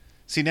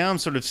See, now I'm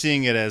sort of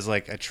seeing it as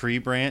like a tree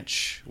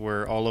branch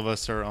where all of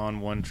us are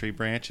on one tree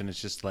branch, and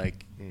it's just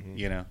like,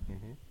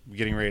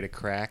 getting ready to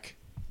crack.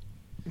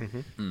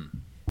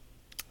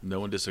 No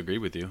one disagreed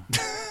with you.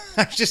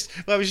 I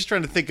was just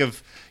trying to think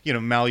of,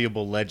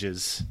 malleable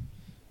ledges.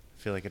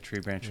 I feel like a tree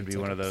branch would be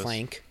one of those.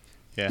 Plank.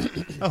 Yeah.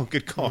 Oh,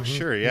 good call.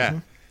 Sure.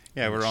 Yeah.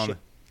 Yeah. We're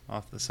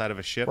off the side of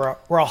a ship.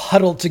 We're all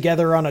huddled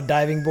together on a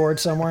diving board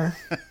somewhere.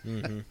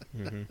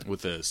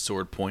 With a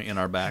sword point in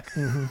our back.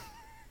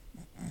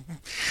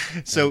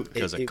 So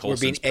because of we're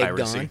Coulson's being egged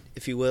piracy. on,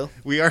 if you will.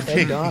 we are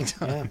being Egged on.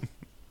 egged on.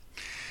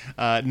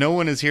 Yeah. No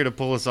one is here to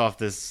pull us off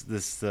this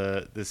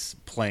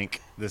plank,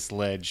 this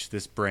ledge,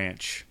 this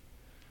branch.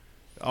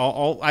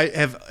 I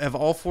have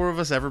all four of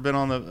us ever been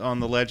on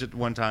the ledge at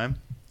one time?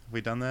 Have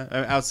we done that?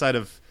 Outside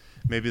of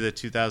maybe the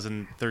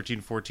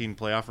 2013-14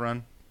 playoff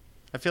run?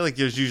 I feel like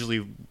there's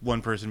usually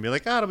one person be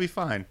like, it'll be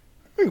fine.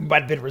 We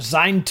might have been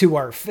resigned to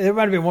our. There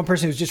might have been one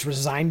person who was just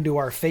resigned to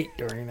our fate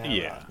during that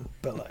run.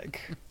 But like,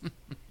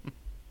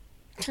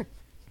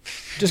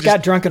 just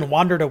got drunk and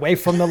wandered away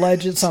from the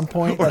ledge at some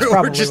point. That's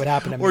probably what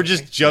happened to me. Or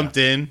just jumped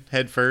in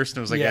head first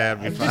and was like,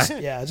 it'll be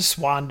fine. Just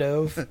swan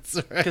dove. That's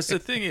right. Because the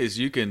thing is,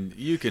 you can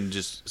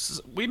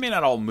just. We may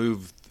not all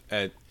move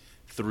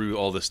through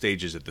all the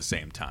stages at the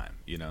same time.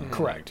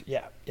 Correct.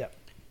 Yeah.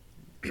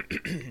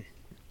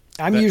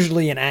 I'm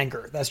usually in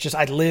anger. That's just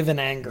I live in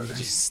anger.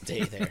 Just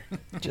stay there.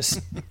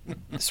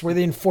 That's where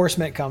the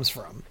enforcement comes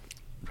from.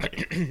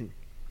 It's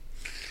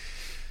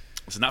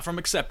not from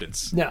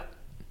acceptance. No,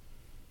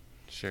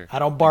 Sure. I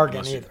don't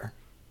bargain either.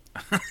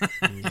 I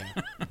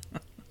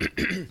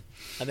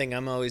think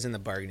I'm always in the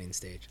bargaining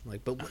stage. I'm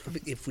like, but what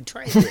if we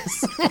tried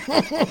this? What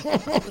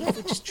if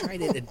we just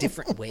tried it a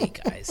different way,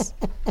 guys?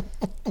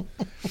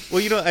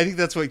 Well, I think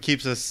that's what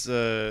keeps us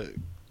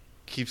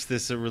keeps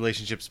this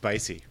relationship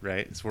spicy,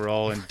 right? It's we're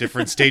all in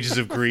different stages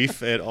of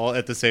grief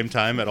at the same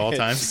time at all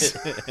times.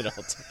 At all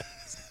times.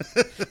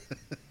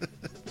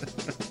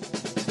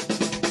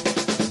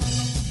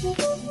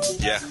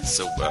 Yeah,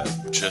 so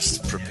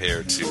just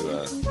prepare to.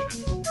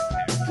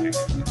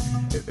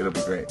 It'll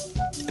be great.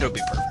 It'll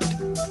be perfect.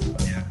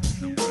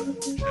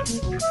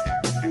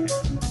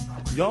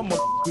 Y'all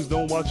motherfuckers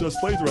don't watch us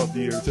play throughout the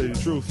year, to tell you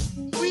the truth.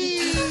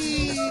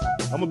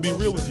 I'm gonna be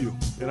real with you,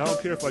 and I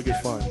don't care if I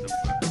get fined.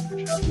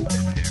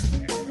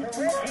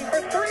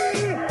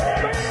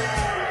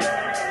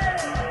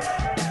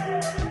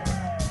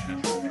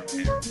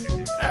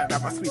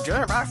 That must be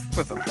Jeremiah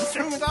with them.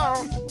 Shoot me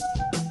down.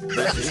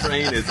 That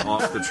train is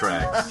off the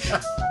tracks.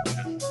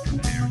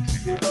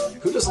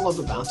 Who doesn't love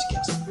the bouncy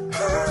castle?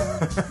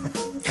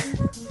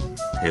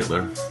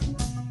 Hitler.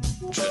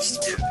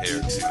 Just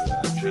prepare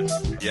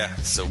to.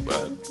 So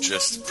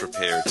just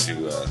prepare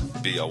to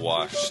be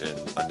awash in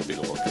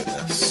undebeatable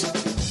goodness.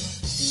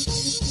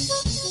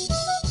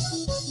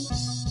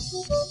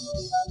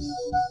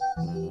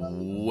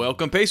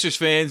 Welcome, Pacers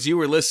fans. You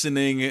are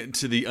listening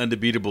to the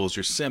Undebeatables,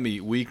 your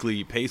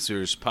semi-weekly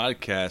Pacers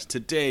podcast.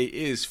 Today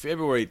is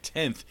February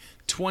 10th,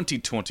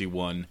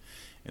 2021,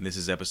 and this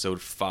is episode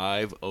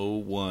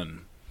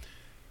 501.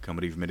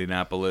 Coming from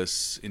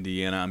Indianapolis,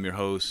 Indiana, I'm your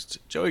host,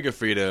 Joey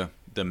Gaffrida,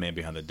 the man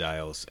behind the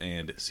dials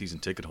and season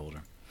ticket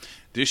holder.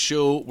 This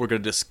show, we're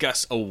going to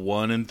discuss a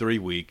 1-3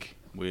 week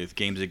with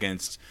games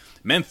against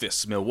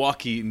Memphis,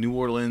 Milwaukee, New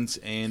Orleans,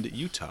 and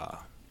Utah.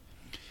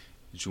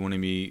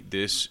 Joining me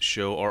this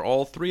show are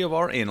all three of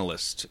our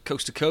analysts,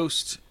 coast to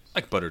coast,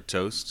 like buttered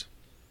toast.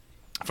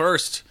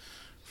 First,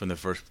 from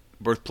the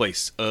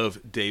birthplace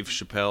of Dave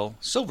Chappelle,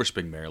 Silver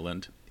Spring,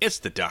 Maryland, it's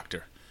the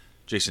doctor,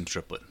 Jason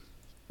Triplett.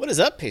 What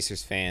is up,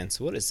 Pacers fans?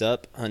 What is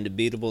up,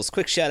 Undebeatables?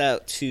 Quick shout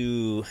out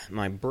to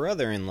my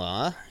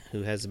brother-in-law,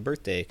 who has a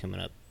birthday coming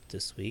up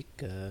this week,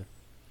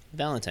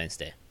 Valentine's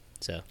Day.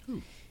 So,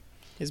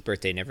 his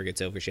birthday never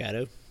gets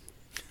overshadowed.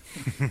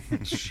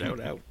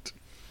 Shout out.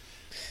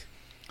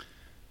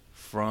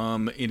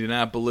 From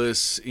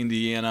Indianapolis,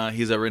 Indiana,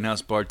 he's our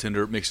in-house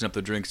bartender, mixing up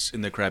the drinks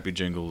in the crappy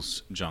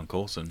jingles, John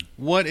Coulson.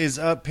 What is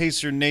up,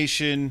 Pacer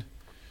Nation?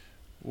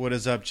 What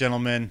is up,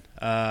 gentlemen?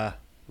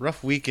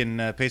 Rough week in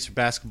Pacer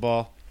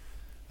basketball,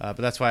 but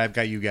that's why I've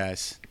got you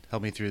guys.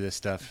 Help me through this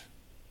stuff.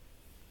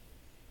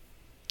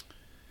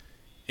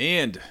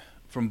 And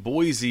from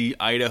Boise,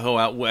 Idaho,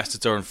 out west,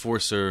 it's our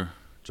enforcer,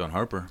 John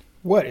Harper.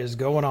 What is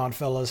going on,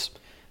 fellas?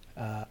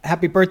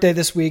 Happy birthday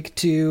this week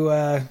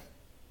to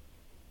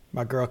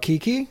my girl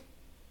Kiki,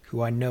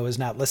 who I know is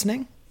not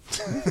listening.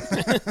 Shout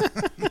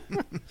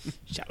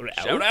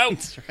out. Shout out.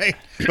 That's right.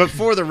 But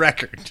for the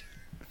record.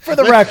 For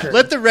the record.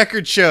 Let the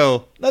record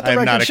show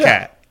I'm not a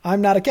cat.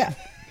 I'm not a cat.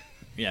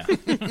 Yeah.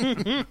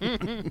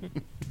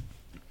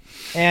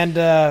 And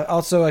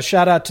also a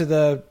shout out to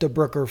the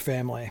Brooker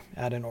family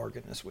out in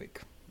Oregon this week.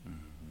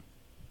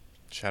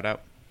 Shout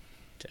out.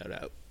 Shout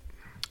out.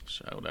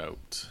 Shout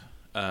out.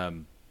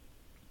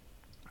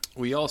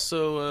 We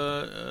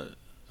also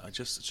I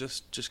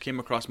just came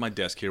across my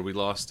desk here. We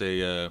lost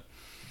a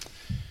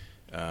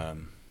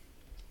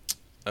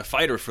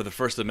fighter for the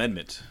First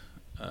Amendment.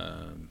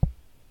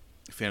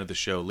 Fan of the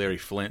show, Larry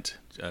Flint,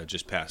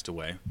 just passed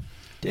away.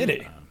 Did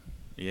he?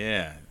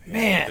 Yeah.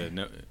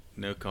 Man.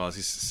 No cause.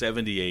 He's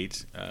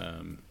 78.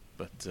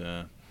 But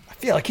I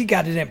feel like he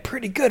got it in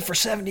pretty good for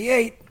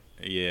 78.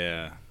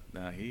 yeah.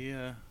 No, he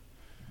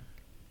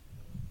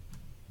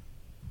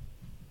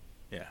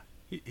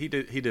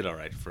did all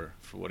right for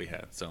what he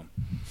had. So,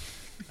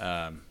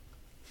 yeah,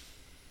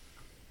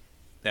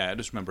 I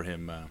just remember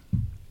him.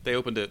 They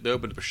opened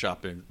up a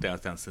shop in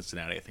downtown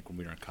Cincinnati, I think, when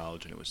we were in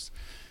college, and it was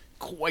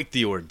quite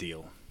the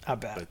ordeal. I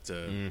bet. But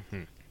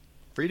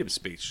freedom of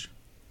speech,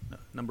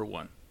 number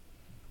one.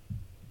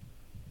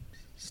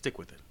 Stick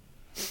with it.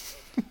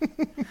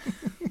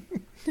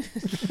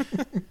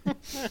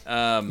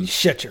 You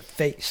shut your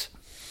face.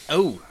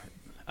 Oh,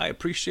 I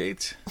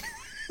appreciate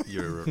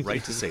your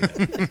right to say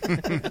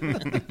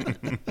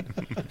that.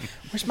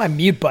 Where's my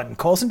mute button,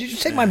 Colson? Did you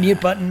take my mute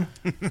button?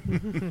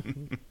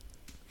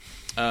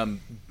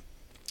 And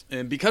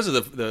because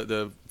of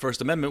the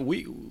First Amendment,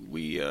 we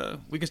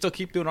can still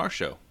keep doing our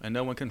show, and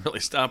no one can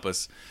really stop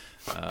us.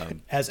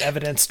 As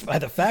evidenced by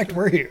the fact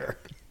we're here.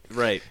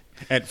 Right.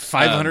 At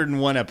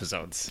 501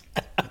 episodes.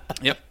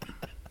 Yep.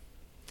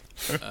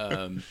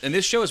 And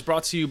this show is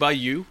brought to you by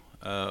you.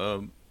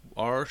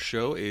 Our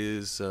show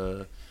is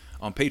on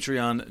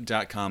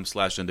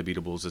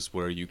patreon.com/undebeatables is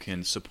where you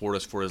can support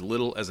us for as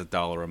little as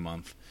 $1 a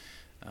month.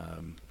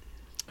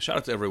 Shout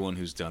out to everyone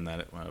who's done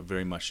that. I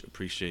very much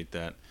appreciate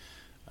that.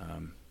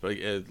 But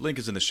link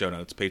is in the show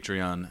notes,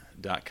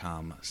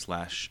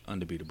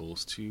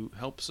 patreon.com/undebeatables to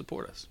help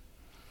support us.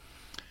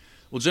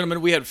 Well,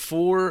 gentlemen, we had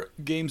 4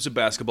 games of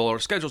basketball. Our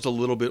schedule's a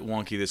little bit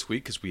wonky this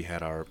week because we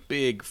had our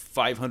big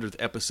 500th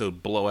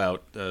episode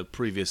blowout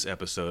previous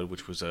episode,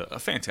 which was a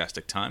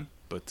fantastic time,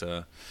 but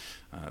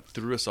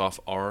threw us off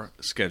our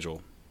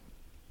schedule.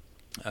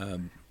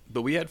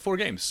 But we had 4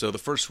 games. So the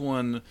first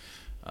one,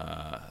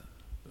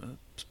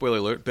 spoiler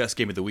alert, best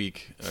game of the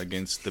week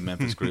against the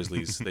Memphis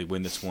Grizzlies. They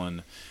win this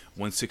one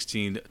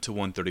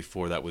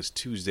 116-134. That was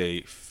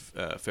Tuesday,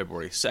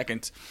 February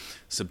 2nd.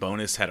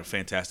 Sabonis had a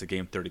fantastic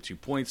game, 32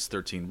 points,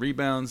 13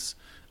 rebounds.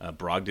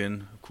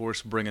 Brogdon, of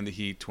course, bringing the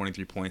heat,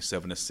 23 points,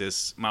 7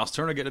 assists. Miles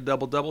Turner getting a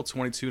double-double,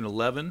 22 and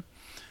 11.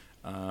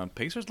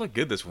 Pacers looked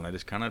good this one. They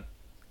just kind of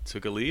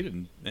took a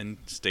lead and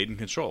stayed in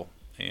control.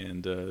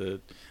 And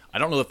I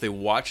don't know if they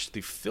watched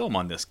the film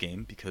on this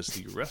game because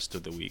the rest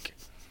of the week,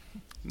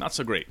 not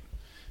so great.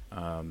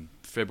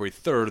 February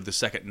 3rd, the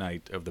second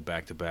night of the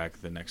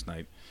back-to-back, the next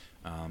night,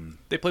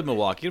 they played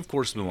Milwaukee. Of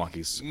course,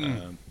 Milwaukee's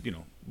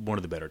one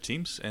of the better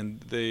teams, and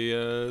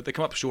they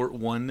come up short,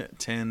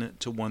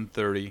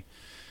 110-130.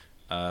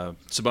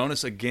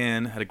 Sabonis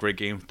again had a great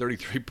game,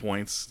 33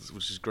 points,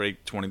 which is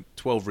great,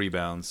 12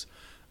 rebounds.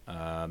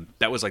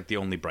 That was like the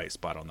only bright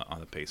spot on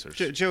the Pacers.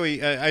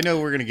 Joey, I know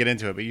we're going to get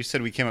into it, but you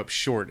said we came up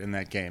short in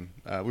that game.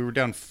 We were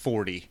down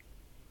 40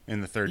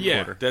 in the third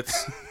quarter.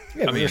 That's.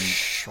 Yeah, I we mean, were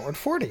short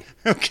 40.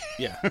 Okay.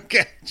 Yeah.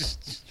 Okay.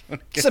 Just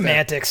want to get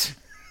Semantics.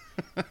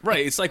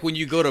 Right. It's like when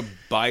you go to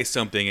buy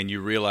something and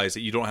you realize that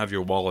you don't have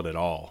your wallet at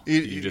all.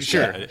 You just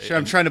sure.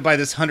 I'm trying to buy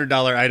this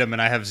 $100 item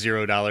and I have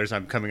 $0.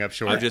 I'm coming up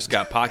short. I've just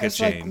got pocket It's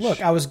like, change.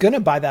 look, I was going to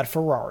buy that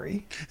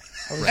Ferrari.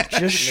 I was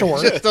just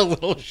short. Just a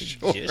little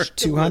short. Just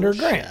 200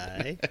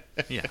 grand. shy.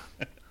 Yeah.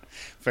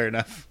 Fair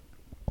enough.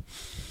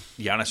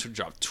 Giannis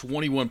dropped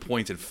 21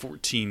 points and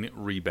 14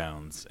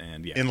 rebounds,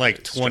 and In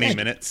like 20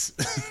 minutes.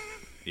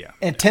 Yeah.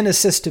 And 10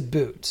 assists to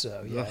boot.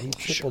 So, yeah, he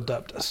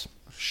triple-dubbed us.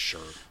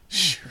 Sure.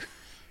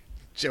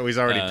 Joey's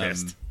already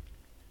pissed.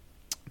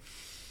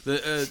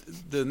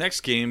 The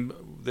next game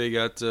they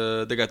got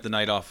the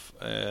night off.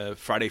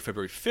 Friday,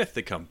 February 5th,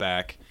 they come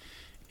back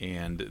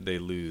and they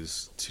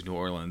lose to New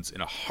Orleans in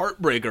a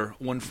heartbreaker,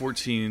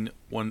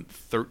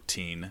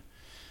 114-113.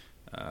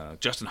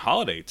 Justin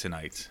Holiday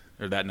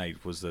that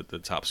night was the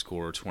top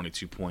scorer,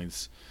 22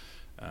 points.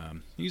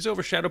 He's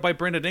overshadowed by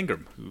Brandon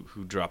Ingram,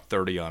 who dropped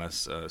 30 on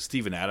us.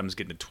 Steven Adams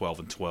getting to 12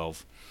 and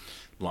 12.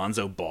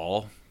 Lonzo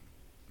Ball,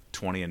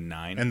 20 and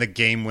 9. And the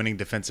game-winning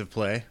defensive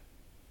play.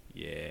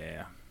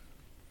 Yeah.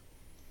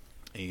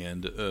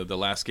 And the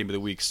last game of the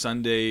week,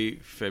 Sunday,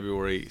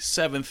 February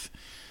 7th.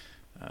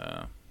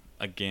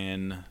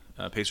 Again,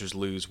 Pacers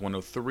lose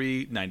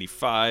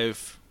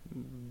 103-95.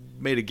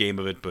 Made a game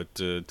of it, but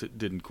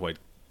didn't quite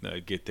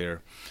get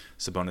there.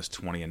 Sabonis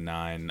 20 and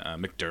 9.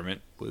 McDermott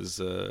was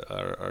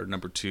our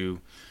number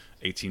 2,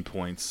 18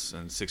 points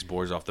and 6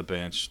 boards off the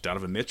bench.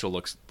 Donovan Mitchell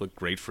looked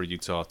great for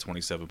Utah,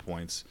 27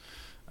 points.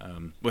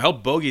 We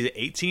held Bogey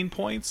to 18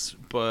 points,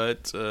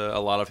 but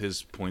a lot of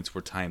his points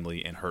were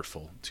timely and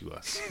hurtful to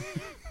us.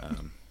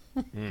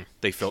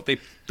 Those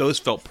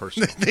felt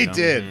personal. They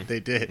did. Mm-hmm. They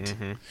did.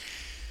 Mm-hmm.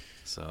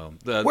 So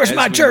Where's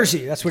my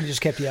jersey? That's what he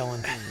just kept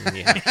yelling.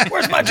 Yeah.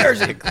 Where's my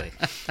jersey? Exactly.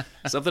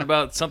 Something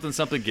about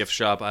something gift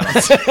shop. I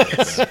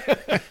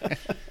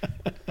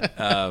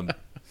don't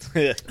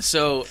know.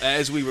 So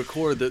as we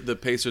record, the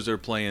Pacers are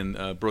playing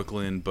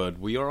Brooklyn, but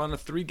we are on a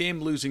 3-game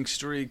losing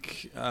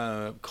streak.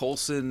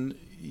 Colson,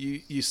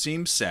 you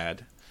seem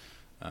sad.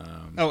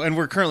 And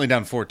we're currently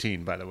down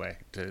 14, by the way,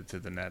 to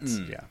the Nets.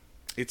 Yeah.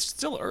 It's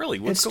still early.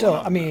 What's It's going still,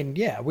 on? I mean,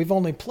 yeah, we've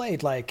only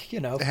played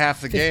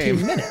half the 15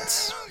 game.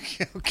 minutes.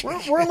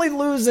 Okay. We're only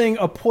losing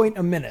a point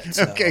a minute.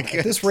 So Okay, at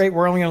good. this rate,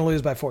 we're only going to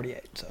lose by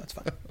 48. So it's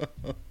fine.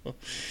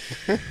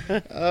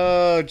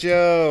 Oh,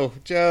 Joe.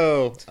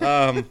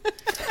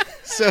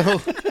 So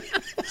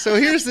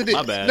here's the deal.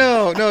 My bad.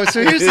 No.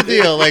 So here's the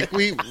deal. Like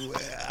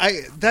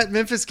that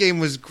Memphis game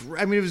was.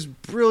 I mean, it was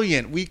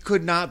brilliant. We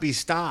could not be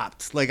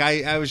stopped. Like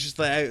I was just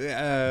like,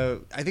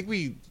 I think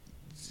we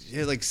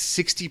hit like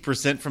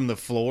 60% from the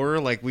floor.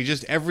 Like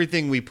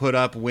everything we put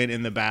up went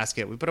in the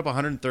basket. We put up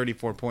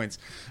 134 points.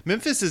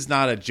 Memphis is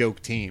not a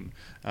joke team.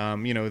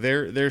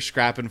 They're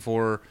scrapping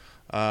for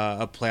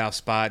a playoff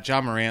spot.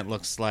 Ja Morant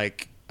looks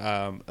like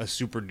a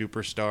super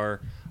duper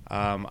star.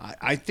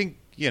 I think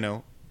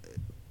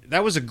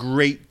that was a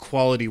great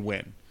quality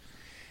win.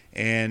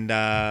 And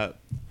I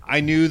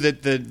knew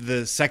that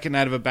the second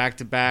night of a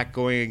back-to-back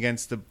going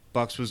against the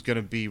Bucks was going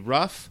to be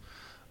rough.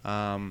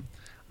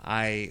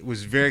 I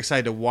was very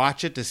excited to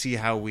watch it, to see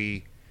how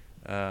we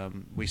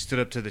stood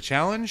up to the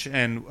challenge,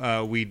 and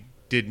we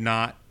did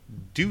not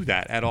do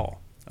that at all.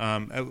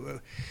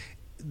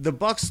 The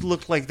Bucks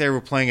looked like they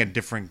were playing a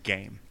different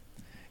game.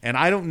 And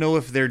I don't know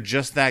if they're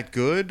just that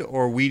good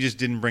or we just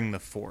didn't bring the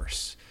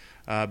force.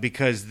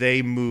 Because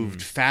they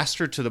moved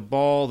faster to the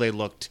ball. They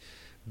looked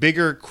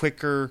bigger,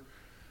 quicker,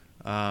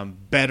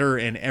 better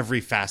in every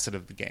facet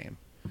of the game.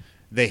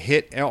 They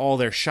hit all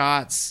their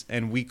shots,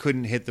 and we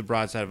couldn't hit the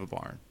broadside of a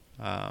barn.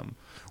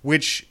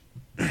 Which,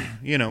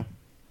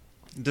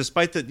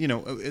 despite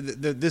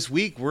that, this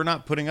week we're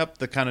not putting up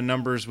the kind of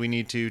numbers we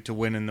need to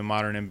win in the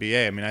modern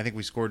NBA. I mean, I think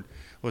we scored,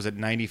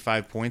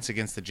 95 points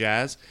against the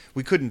Jazz.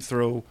 We couldn't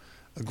throw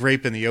a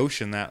grape in the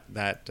ocean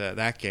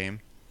that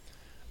game.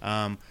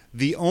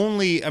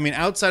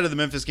 Outside of the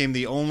Memphis game,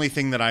 the only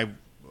thing that I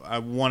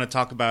want to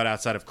talk about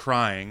outside of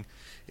crying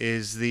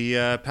is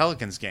the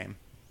Pelicans game.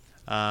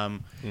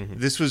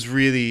 This was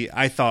really,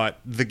 I thought,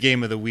 the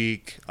game of the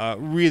week.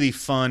 Really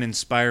fun,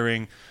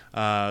 inspiring.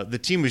 The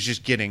team was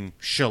just getting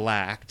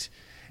shellacked,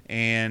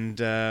 and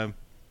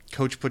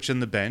coach puts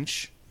in the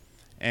bench,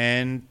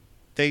 and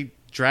they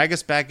drag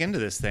us back into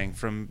this thing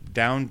from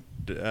down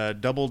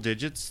double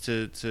digits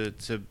to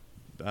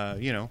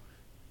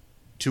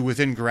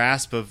within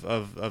grasp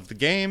of the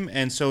game.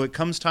 And so it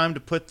comes time to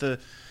put the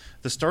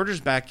starters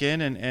back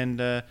in,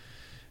 and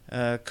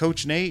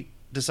Coach Nate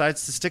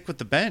decides to stick with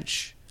the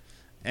bench.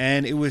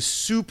 And it was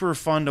super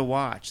fun to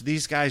watch.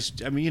 These guys,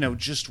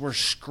 just were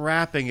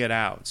scrapping it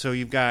out. So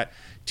you've got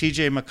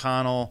T.J.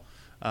 McConnell,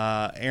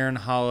 Aaron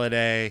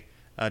Holiday,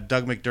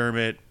 Doug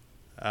McDermott,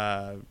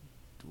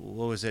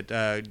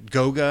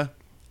 Goga,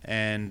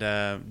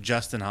 and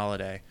Justin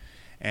Holiday.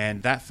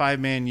 And that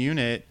five-man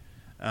unit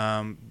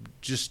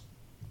just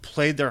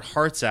played their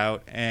hearts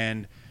out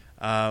and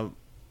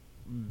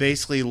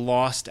basically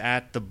lost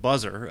at the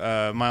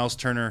buzzer. Miles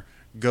Turner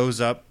goes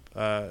up,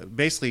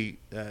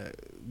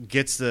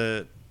 gets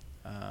a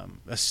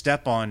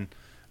step on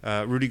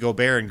Rudy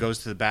Gobert and goes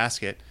to the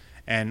basket.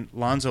 And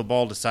Lonzo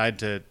Ball decided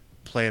to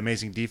play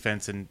amazing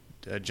defense and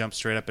jump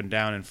straight up and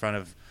down in front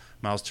of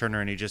Miles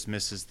Turner, and he just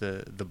misses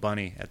the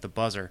bunny at the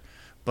buzzer.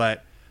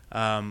 But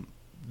I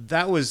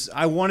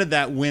wanted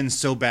that win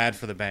so bad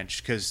for the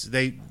bench because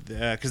they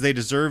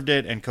deserved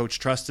it, and coach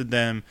trusted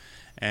them,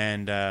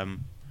 and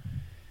and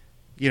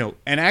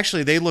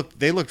actually they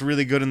looked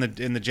really good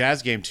in the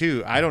Jazz game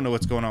too. I don't know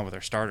what's going on with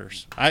their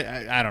starters.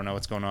 I don't know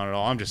what's going on at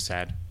all. I'm just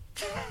sad.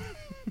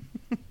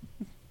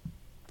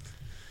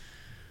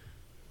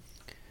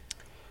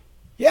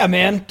 Yeah,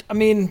 man. I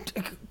mean,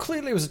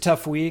 clearly it was a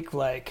tough week.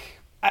 Like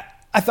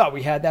I thought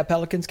we had that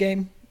Pelicans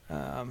game.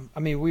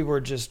 We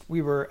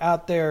were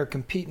out there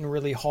competing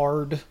really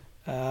hard.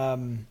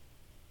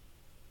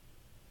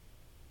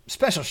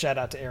 Special shout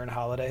out to Aaron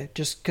Holiday,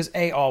 just because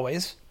A,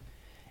 always,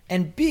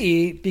 and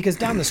B, because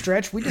down the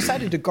stretch we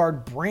decided to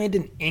guard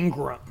Brandon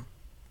Ingram.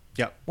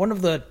 Yep. One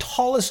of the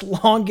tallest,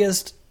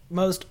 longest,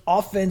 most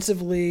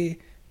offensively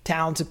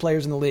talented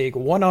players in the league,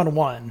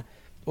 one-on-one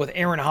with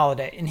Aaron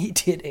Holiday, and he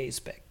did a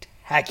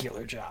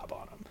spectacular job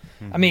on him.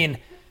 Mm-hmm. I mean,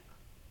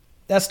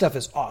 that stuff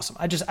is awesome.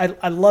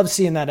 I love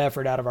seeing that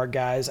effort out of our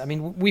guys. I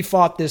mean, we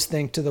fought this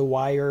thing to the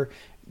wire,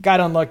 got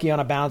unlucky on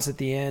a bounce at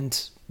the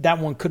end. That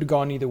one could have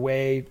gone either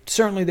way.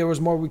 Certainly there was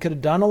more we could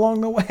have done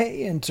along the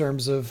way in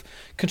terms of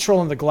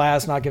controlling the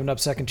glass, not giving up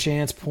second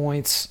chance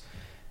points,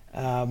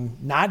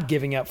 not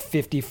giving up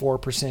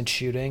 54%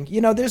 shooting.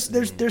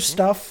 There's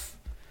stuff,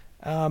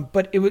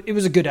 but it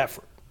was a good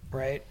effort,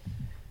 right?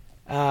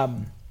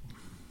 And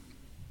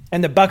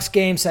the Bucks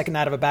game, second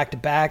night of a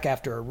back-to-back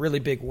after a really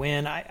big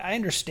win. I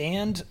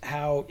understand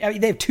how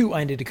they have two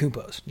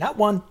Antetokounmpos, not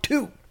one,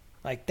 two.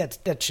 Like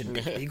that shouldn't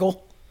be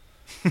legal.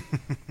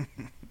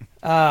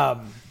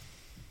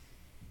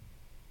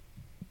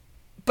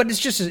 But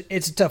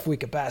it's a tough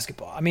week of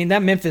basketball. I mean,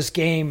 that Memphis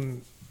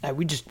game,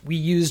 we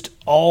used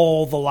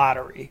all the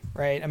lottery,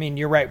 right? I mean,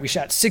 you're right. We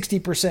shot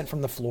 60%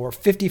 from the floor,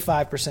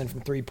 55% from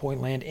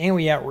three-point land, and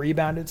we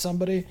out-rebounded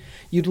somebody.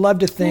 You'd love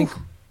to think,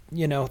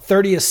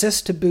 30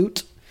 assists to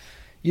boot.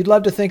 You'd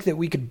love to think that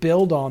we could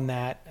build on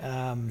that.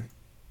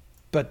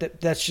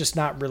 but that's just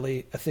not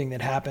really a thing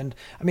that happened.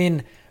 I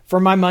mean, for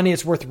my money,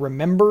 it's worth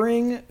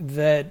remembering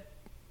that,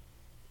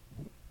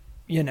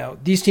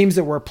 these teams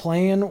that we're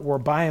playing were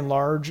by and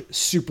large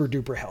super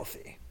duper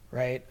healthy,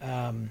 right?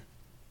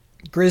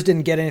 Grizz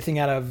didn't get anything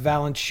out of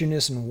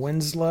Valanciunas and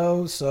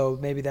Winslow, so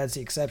maybe that's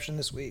the exception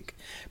this week.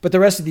 But the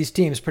rest of these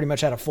teams pretty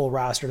much had a full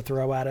roster to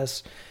throw at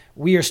us.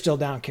 We are still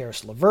down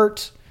Karis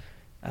LeVert.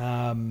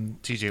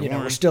 TJ Warren.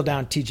 We're still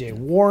down TJ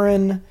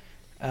Warren.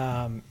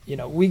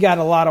 We got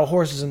a lot of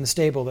horses in the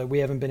stable that we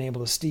haven't been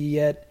able to see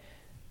yet.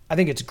 I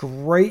think it's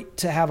great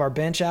to have our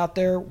bench out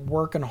there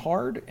working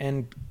hard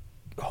and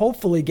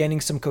hopefully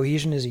gaining some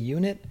cohesion as a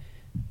unit,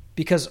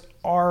 because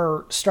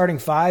our starting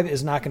five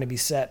is not going to be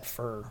set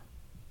for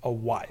a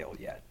while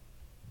yet.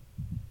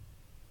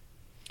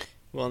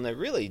 Well, and they're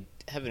really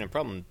having a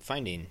problem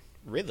finding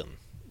rhythm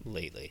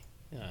lately.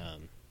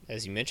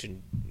 As you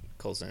mentioned,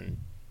 Colson,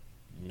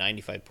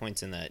 95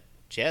 points in that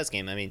Jazz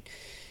game. I mean,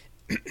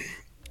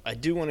 I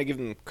do want to give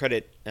them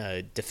credit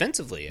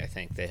defensively. I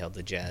think they held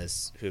the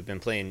Jazz, who have been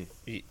playing.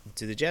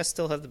 Do the Jazz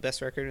still have the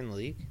best record in the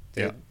league?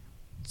 They're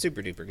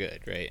super duper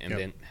good, right?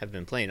 And have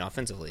been playing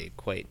offensively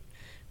quite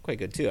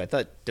good too. I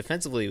thought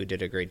defensively we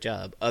did a great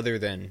job, other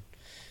than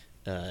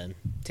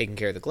taking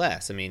care of the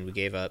glass. I mean, we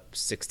gave up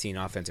 16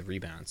 offensive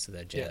rebounds to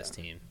that Jazz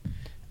team.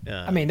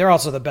 They're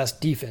also the best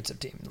defensive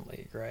team in the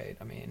league, right?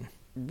 I mean,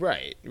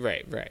 right.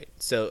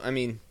 So, I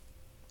mean,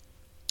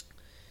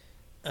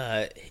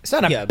 it's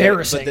not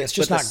embarrassing. It's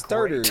just not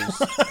starters.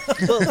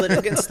 Well, but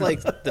against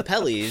like the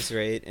Pellies,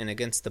 right, and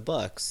against the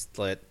Bucks,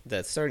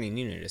 that starting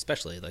unit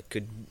especially,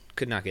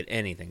 could not get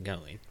anything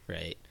going,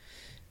 right?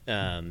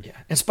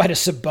 In spite of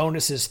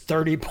Sabonis's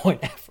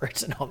 30-point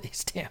efforts and all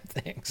these damn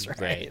things,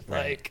 right?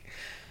 Like,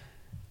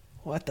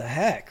 what the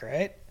heck,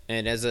 right?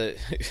 And as a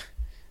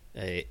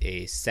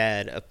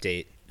sad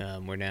update,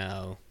 we're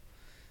now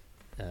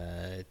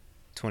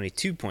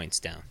 22 points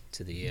down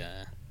to the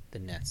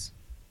Nets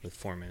with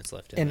 4 minutes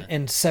left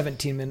and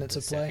 17 minutes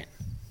of play.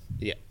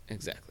 Yeah,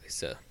 exactly.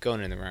 So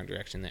going in the wrong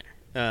direction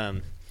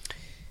there.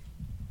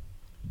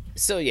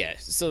 So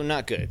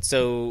not good.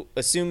 So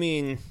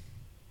assuming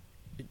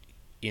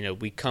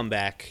we come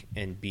back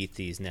and beat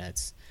these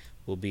Nets,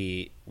 we'll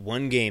be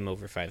one game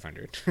over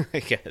 500, I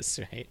guess,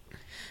 right?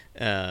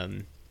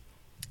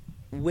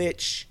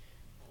 Which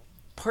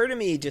part of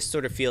me just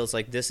sort of feels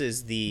like this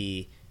is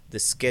the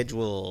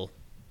schedule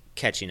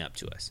catching up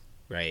to us,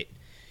 right?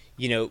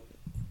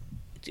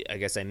 I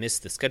guess I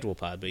missed the schedule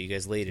pod, but you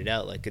guys laid it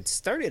out. Like, it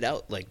started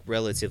out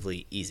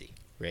relatively easy,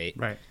 right?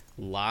 Right.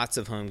 Lots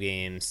of home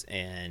games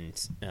and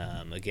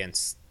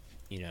against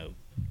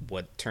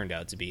what turned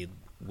out to be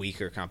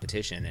weaker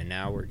competition, and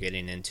now we're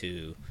getting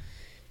into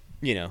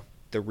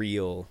the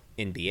real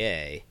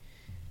NBA.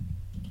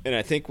 And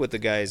I think what the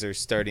guys are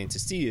starting to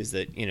see is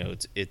that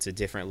it's a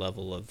different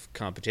level of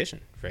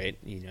competition, right?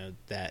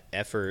 That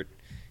effort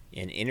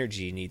and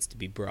energy needs to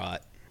be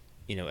brought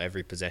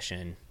every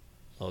possession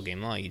all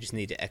game long. You just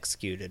need to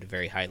execute at a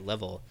very high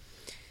level.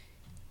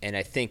 And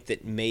I think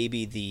that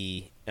maybe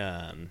the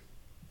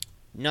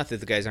not that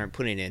the guys aren't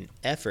putting in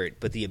effort,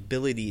 but the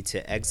ability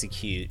to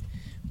execute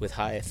with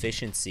high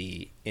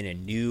efficiency in a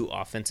new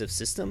offensive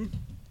system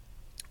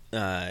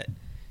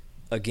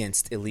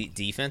against elite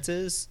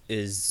defenses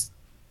is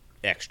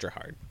extra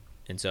hard.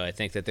 And so I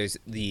think that there's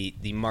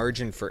the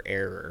margin for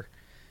error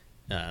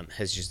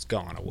has just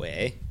gone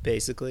away,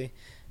 basically,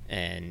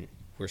 and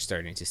we're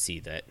starting to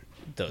see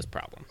those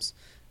problems.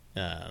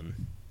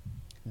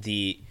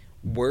 The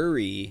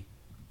worry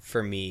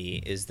for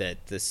me is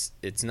that the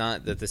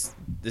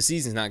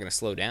season's not going to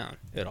slow down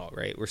at all,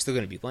 right? We're still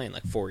going to be playing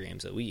 4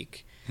 games a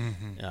week.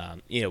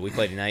 Mm-hmm. We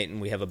play tonight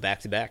and we have a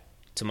back-to-back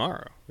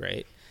tomorrow,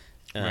 right?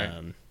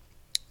 Right.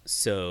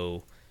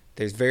 So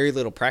there's very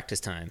little practice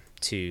time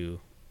to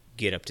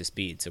get up to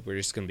speed. So we're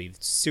just going to be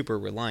super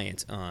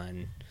reliant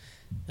on,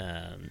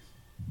 I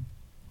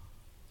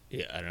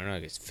don't know, I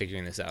guess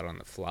figuring this out on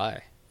the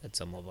fly at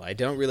some level. I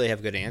don't really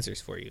have good answers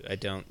for you. I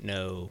don't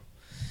know.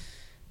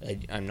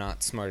 I'm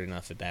not smart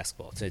enough at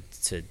basketball to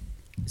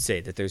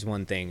say that there's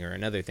one thing or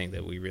another thing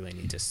that we really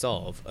need to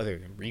solve other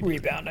than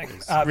rebounding.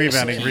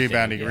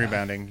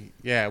 Rebounding.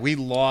 Yeah, we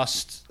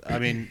lost. I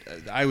mean,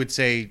 I would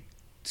say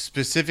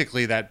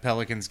specifically that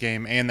Pelicans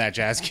game and that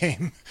Jazz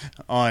game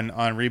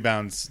on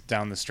rebounds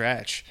down the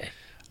stretch.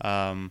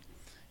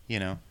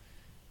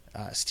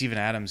 Steven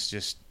Adams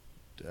just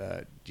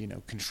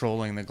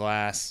controlling the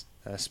glass,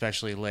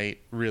 especially late,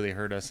 really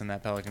hurt us in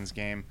that Pelicans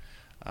game.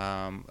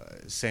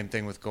 Same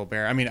thing with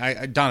Gobert. I mean,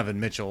 Donovan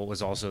Mitchell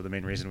was also the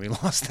main reason we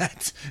lost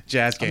that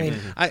Jazz game.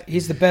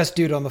 He's the best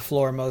dude on the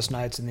floor most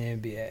nights in the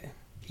NBA.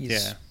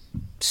 He's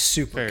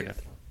super good.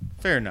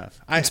 Fair enough.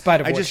 In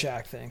spite of what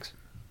Shaq thinks.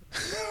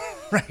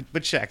 Right,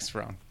 but Shaq's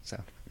wrong. So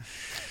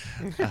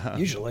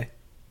usually,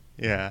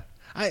 yeah.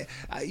 I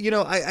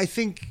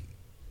think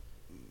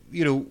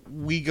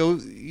we go.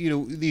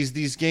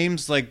 These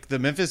games like the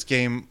Memphis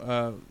game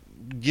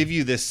give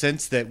you this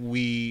sense that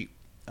we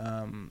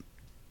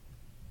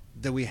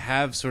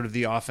have sort of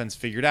the offense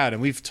figured out,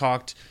 and we've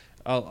talked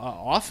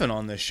often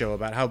on this show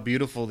about how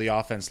beautiful the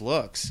offense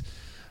looks,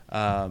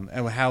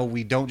 and how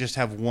we don't just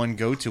have one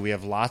go-to; we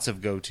have lots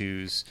of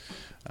go-tos,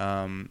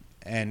 and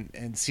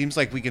it seems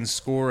like we can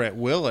score at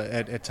will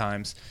at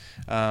times.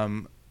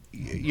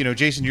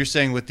 Jason, you're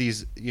saying with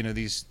these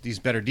these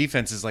better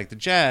defenses like the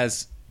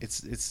Jazz,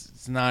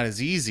 it's not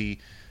as easy.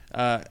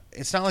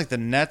 It's not like the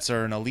Nets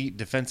are an elite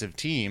defensive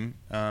team,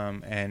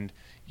 and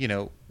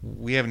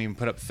we haven't even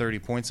put up 30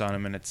 points on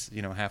them, and it's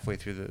halfway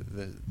through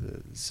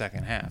the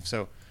second half,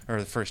 or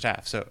the first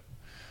half. So,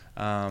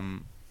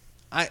 I'm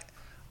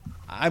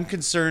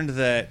concerned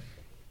that.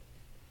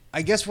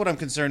 I guess what I'm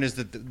concerned is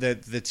that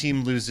the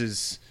team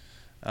loses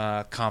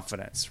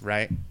confidence,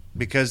 right?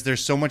 Because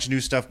there's so much new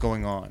stuff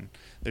going on.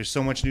 There's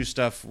so much new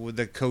stuff with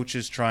the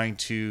coaches trying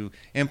to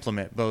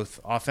implement, both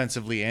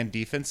offensively and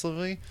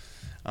defensively.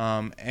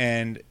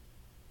 And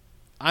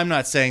I'm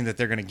not saying that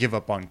they're going to give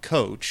up on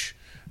coach.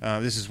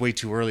 This is way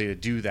too early to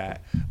do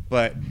that.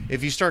 But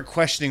if you start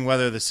questioning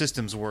whether the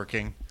system's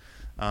working,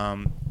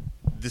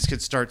 this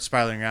could start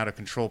spiraling out of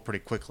control pretty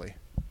quickly.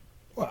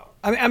 Well,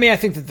 I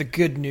think that the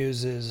good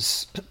news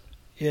is,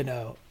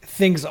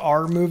 things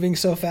are moving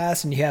so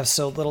fast and you have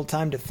so little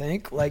time to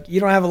think. Like,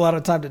 you don't have a lot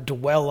of time to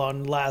dwell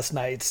on last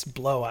night's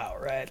blowout,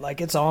 right?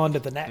 Like, it's on to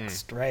the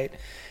next, right?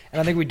 And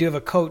I think we do have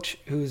a coach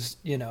who's,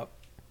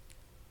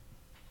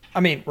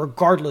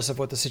 regardless of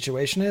what the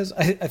situation is,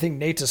 I think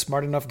Nate's a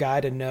smart enough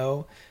guy to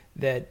know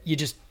that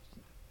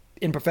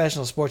in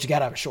professional sports, you got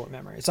to have a short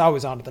memory. It's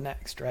always on to the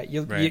next, right?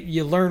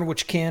 You learn what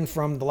you can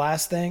from the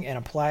last thing and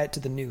apply it to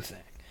the new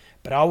thing.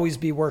 But always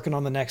be working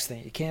on the next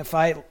thing. You can't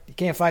fight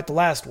the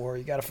last war.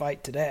 You got to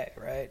fight today,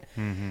 right?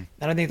 Mm-hmm.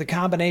 And I think the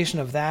combination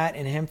of that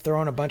and him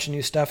throwing a bunch of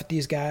new stuff at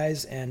these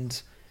guys,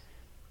 and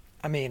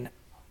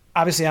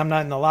obviously I'm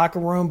not in the locker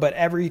room, but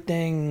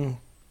everything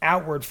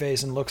outward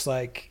facing looks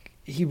like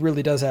he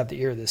really does have the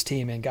ear of this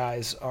team, and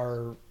guys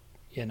are,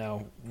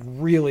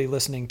 really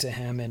listening to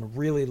him and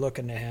really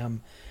looking to him.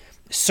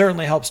 It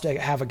certainly helps to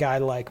have a guy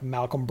like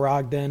Malcolm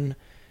Brogdon,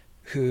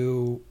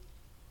 who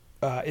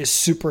is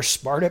super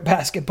smart at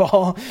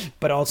basketball,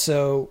 but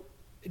also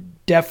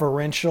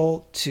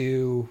deferential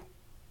to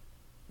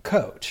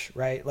coach,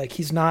 right? Like,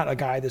 he's not a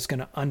guy that's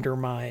going to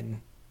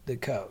undermine the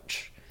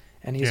coach,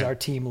 and he's our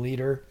team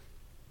leader.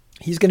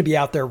 He's going to be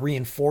out there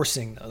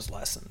reinforcing those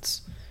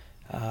lessons.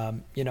 I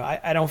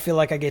don't feel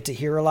like I get to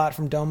hear a lot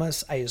from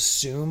Domas. I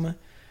assume,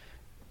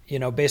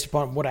 based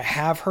upon what I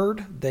have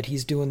heard, that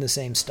he's doing the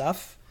same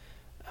stuff.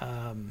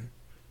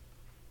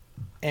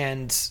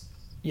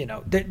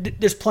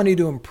 There's plenty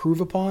to improve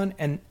upon,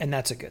 and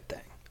that's a good thing.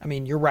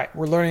 You're right.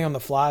 We're learning on the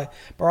fly,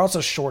 but we're also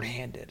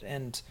shorthanded,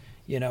 and,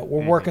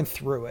 we're working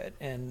through it.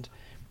 And,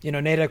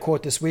 Nate had a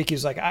quote this week. He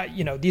was like,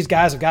 these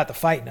guys have got the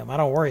fight in them. I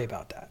don't worry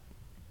about that,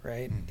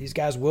 right? These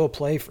guys will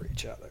play for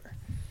each other.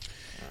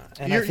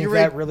 And I think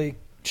that really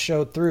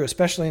showed through,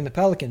 especially in the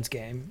Pelicans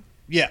game.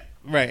 Yeah,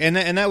 right. And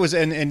that was,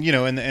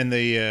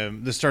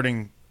 the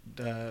starting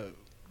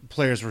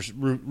players were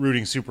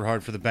rooting super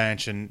hard for the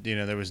bench, and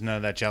there was none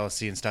of that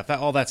jealousy and stuff.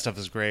 All that stuff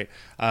is great.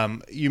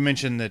 You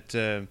mentioned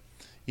that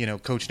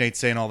Coach Nate's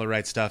saying all the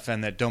right stuff,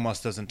 and that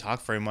Domas doesn't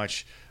talk very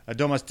much.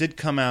 Domas did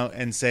come out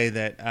and say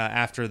that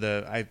after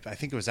I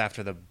think it was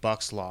after the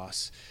Bucks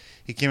loss,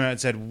 he came out and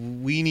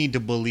said, we need to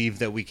believe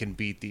that we can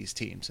beat these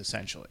teams.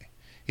 Essentially,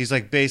 he's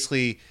like,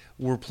 basically,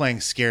 we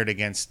played scared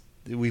against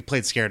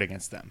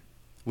them.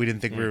 We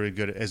didn't think we were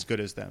as good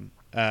as them.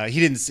 He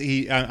didn't.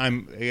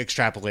 I'm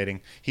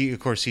extrapolating. He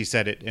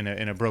said it in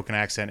a broken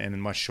accent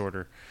and much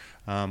shorter.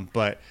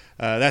 But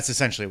that's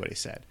essentially what he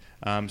said.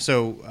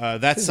 So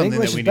that's his something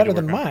English that we is need to better work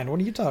than on. mine. What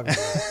are you talking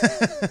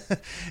about?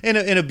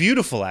 in a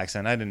beautiful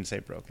accent. I didn't say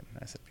broken.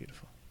 I said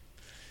beautiful.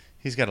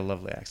 He's got a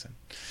lovely accent.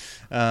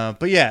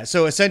 But yeah,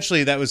 so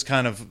essentially that was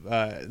kind of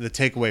the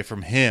takeaway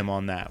from him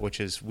on that,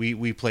 which is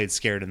we played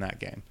scared in that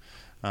game,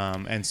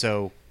 and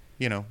so.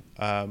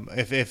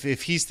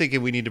 If he's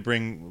thinking we need to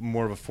bring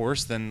more of a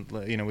force, then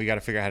we got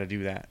to figure out how to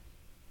do that.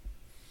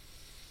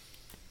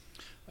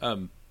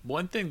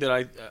 One thing that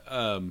I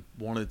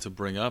wanted to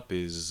bring up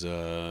is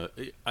I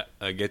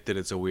get that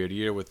it's a weird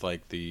year with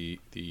like the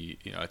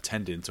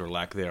attendance or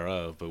lack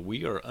thereof, but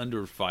we are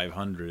under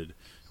 500.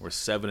 We're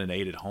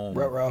 7-8 at home.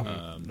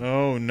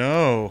 Oh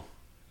no!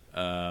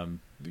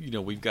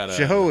 We've got a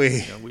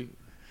Joey.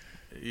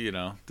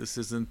 This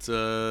isn't.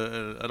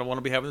 I don't want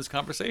to be having this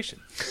conversation.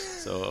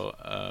 So,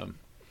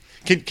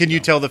 can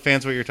you tell the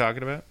fans what you're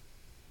talking about?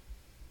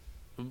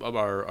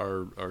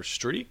 Our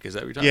streak, is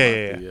that what you're talking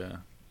about? Yeah.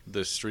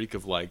 The streak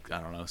of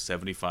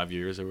 75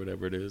 years or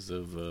whatever it is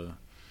of.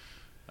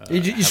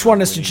 You just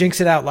want us to jinx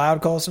it out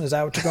loud, Colson? Is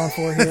that what you're going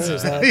for here?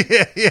 Is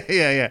that?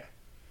 Yeah.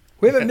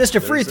 We haven't missed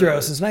a free throw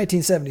since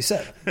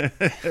 1977.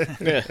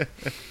 Yeah.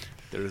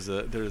 There's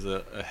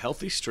a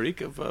healthy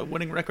streak of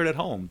winning record at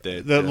home.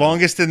 The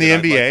longest in the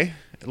NBA,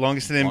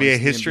 longest in NBA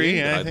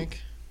history. I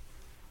think.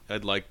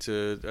 I'd like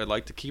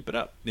to keep it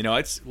up.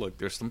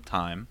 There's some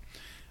time.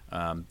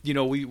 As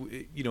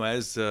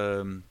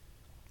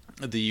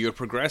the year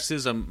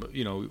progresses,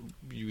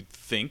 you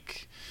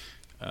think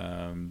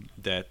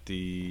that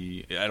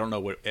I don't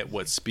know at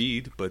what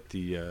speed, but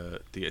the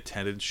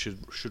attendance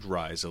should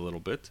rise a little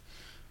bit,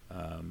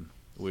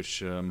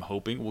 which I'm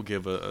hoping will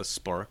give a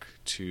spark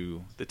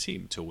to the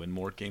team to win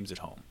more games at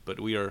home. But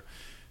we are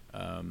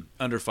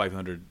under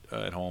 500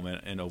 at home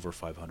and over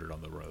 500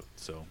 on the road.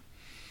 So,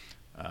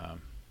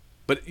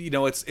 but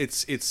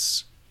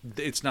it's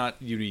not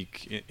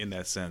unique in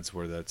that sense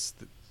where this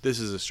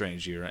is a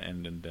strange year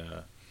and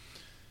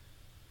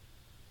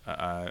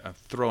I'm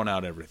throwing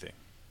out everything.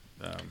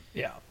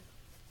 Yeah.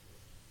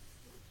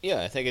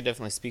 Yeah, I think it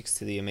definitely speaks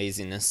to the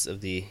amazingness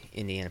of the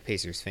Indiana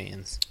Pacers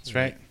fans. That's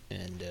right.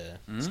 And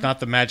It's not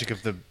the magic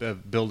of the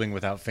building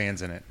without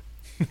fans in it.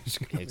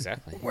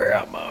 exactly. Wear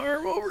out my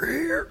arm over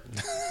here.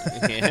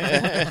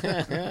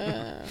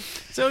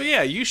 So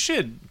yeah, you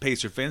should,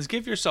 Pacer fans,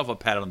 give yourself a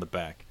pat on the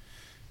back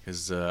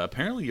because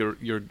apparently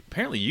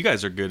apparently you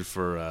guys are good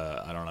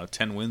for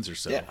 10 wins or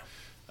so. Yeah.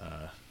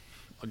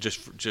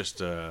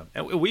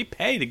 And we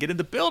pay to get in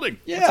the building.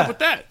 Yeah. What's up with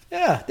that?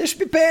 Yeah, they should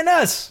be paying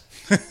us.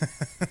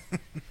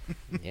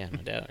 Yeah, no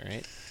doubt,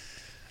 right?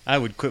 I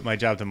would quit my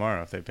job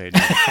tomorrow if they paid me.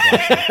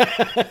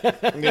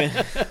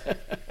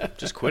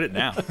 Just quit it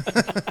now.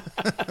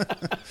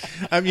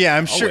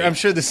 I'm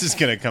sure this is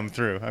going to come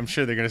through. I'm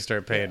sure they're going to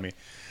start paying me.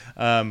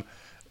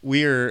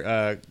 We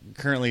are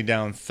currently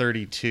down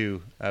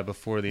 32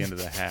 before the end of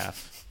the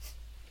half.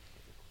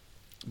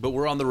 But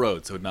we're on the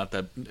road, so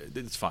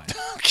it's fine.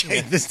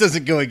 Okay, this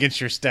doesn't go against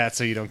your stats,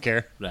 so you don't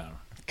care. No.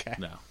 Okay.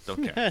 No,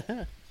 don't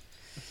care.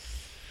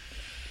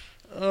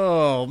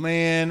 Oh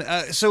man.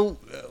 So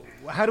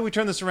how do we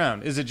turn this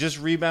around? Is it just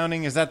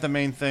rebounding? Is that the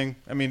main thing?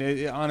 I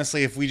mean,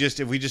 honestly, if we just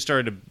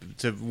started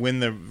to win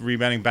the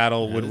rebounding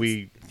battle, would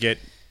we get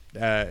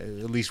at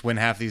least win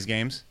half these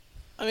games?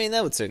 I mean,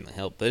 that would certainly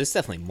help, but it's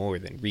definitely more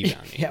than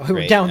rebounding. Yeah, we were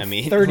right? down I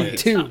mean,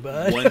 32,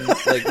 bud. when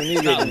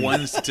Not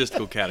one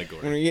statistical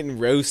category. when you're getting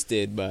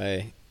roasted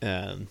by,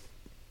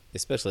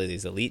 especially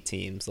these elite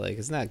teams, like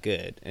it's not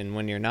good. And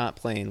when you're not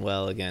playing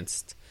well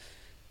against,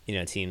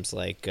 teams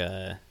like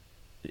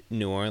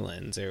New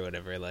Orleans or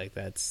whatever, like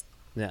that's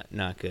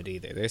not good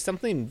either. There's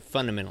something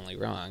fundamentally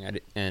wrong,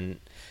 and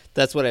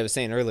that's what I was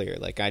saying earlier.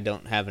 Like I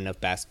don't have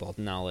enough basketball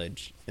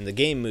knowledge, and the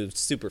game moves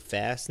super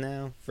fast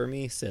now for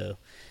me, so.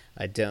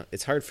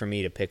 It's hard for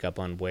me to pick up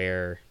on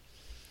where,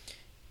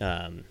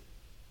 to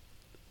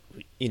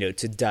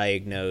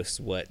diagnose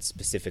what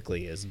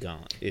specifically is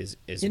wrong.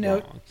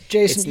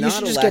 Jason, you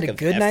should just get a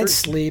good night's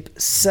sleep,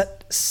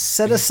 set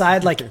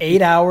aside like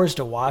 8 hours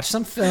to watch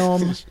some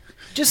film.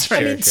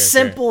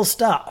 Simple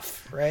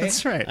stuff, right?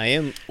 That's right. I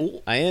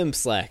am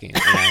slacking,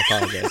 and I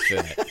apologize for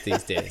that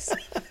these days.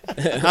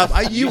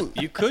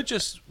 You could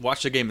just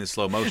watch the game in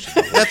slow motion.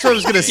 That's what I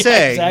was going to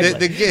say.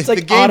 Exactly.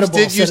 The games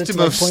did used to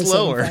move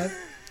slower.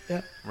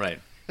 Yeah. Right.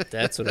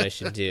 That's what I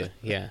should do.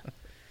 Yeah.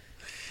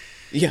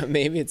 Yeah,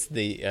 maybe it's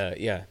the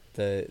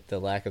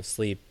lack of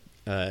sleep,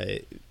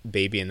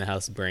 baby in the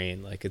house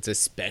brain. Like it's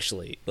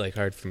especially like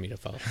hard for me to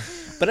follow.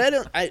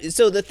 But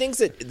so the things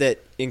that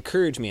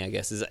encourage me, I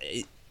guess, is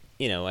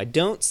I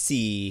don't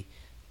see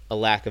a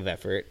lack of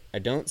effort. I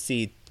don't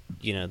see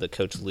the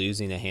coach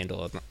losing a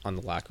handle on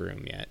the locker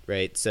room yet,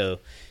 right? So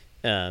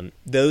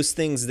those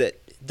are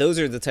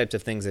the types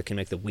of things that can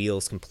make the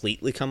wheels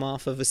completely come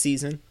off of a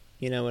season.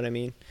 You know what I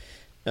mean?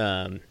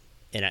 And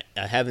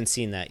I haven't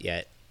seen that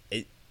yet.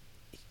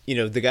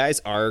 The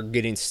guys are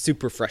getting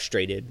super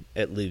frustrated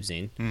at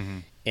losing,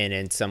 and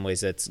in some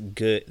ways that's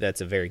good. That's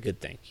a very good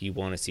thing. You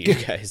want to see your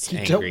guys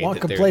angry don't want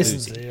that they're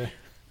complacency. losing, Yeah.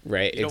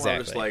 right? You don't want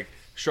to Exactly.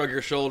 just shrug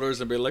your shoulders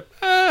and be like,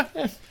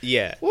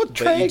 Yeah, We'll but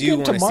try you do again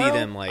want to see tomorrow.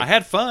 them I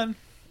had fun.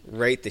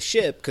 right the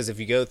ship, because if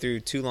you go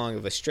through too long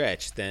of a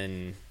stretch,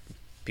 then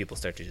people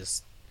start to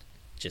just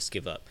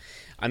give up.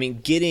 I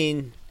mean,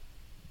 getting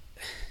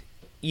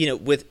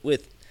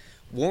with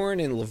Warren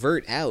and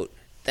LeVert out,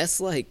 that's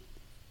like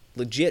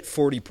legit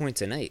 40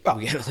 points a night. Oh.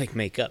 We gotta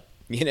make up,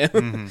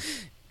 and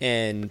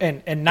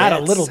not a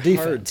that's little hard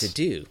defense to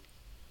do.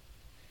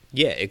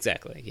 Yeah,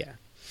 exactly. Yeah.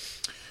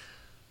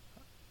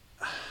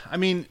 I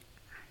mean,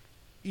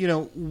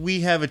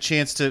 we have a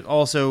chance to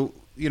also,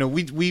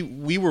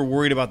 we were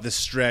worried about this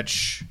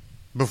stretch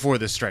before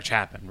this stretch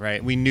happened,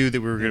 right? We knew that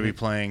we were going to be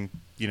playing,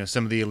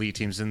 some of the elite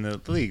teams in the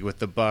league with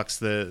the Bucks,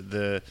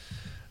 the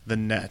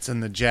Nets,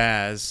 and the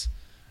Jazz.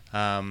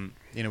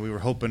 We were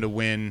hoping to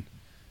win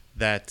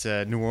that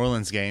New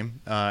Orleans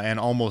game and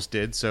almost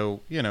did.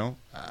 So,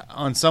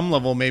 on some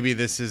level, maybe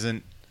this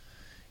isn't.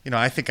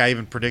 I think I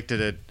even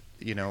predicted it.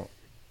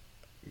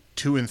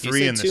 2 and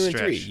 3 in the two stretch.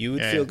 and 3. You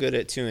would feel good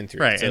at 2 and 3.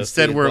 Right. So if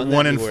Instead, we we're had at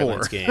won 1 that and New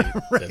Orleans 4. Game,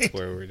 Right. That's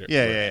where we're.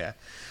 Yeah.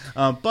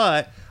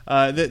 But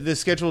the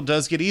schedule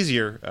does get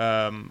easier,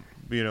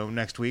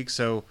 next week.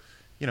 So,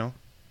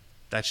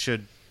 that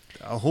should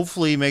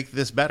hopefully make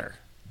this better.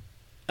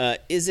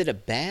 Is it a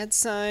bad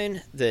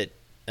sign that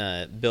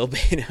Bill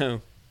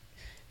Bano?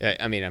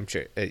 I mean, I'm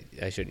sure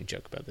I shouldn't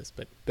joke about this,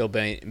 but Bill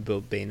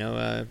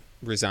Bano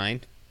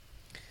resigned.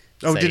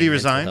 Oh, did citing he mental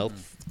resign?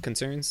 Health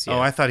concerns. Oh, Yeah.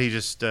 I thought he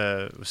just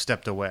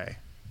stepped away.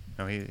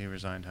 No, he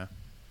resigned, huh?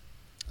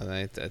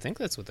 I think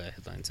that's what that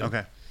headline said.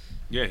 Okay.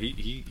 Yeah,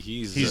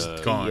 he's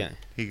gone. yeah.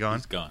 He gone.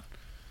 He's gone.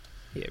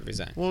 Yeah,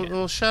 resign. Well, yeah.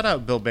 well, shout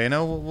out Bill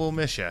Bano. We'll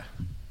miss you.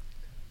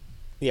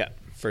 Yeah,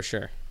 for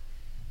sure.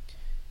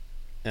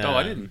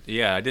 I didn't.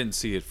 Yeah, I didn't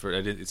see it.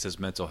 It says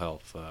mental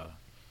health.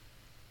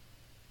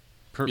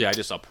 Yeah, I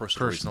just saw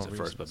personal reasons at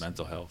first, but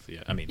mental health.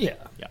 Yeah, I mean, Yeah.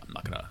 I'm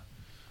not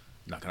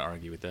gonna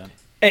argue with that.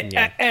 And,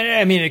 Yeah. and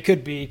I mean, it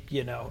could be,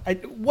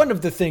 one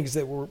of the things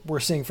that we're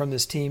seeing from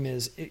this team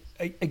is,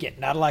 again,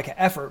 not a lack of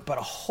effort, but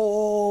a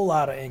whole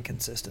lot of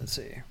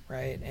inconsistency,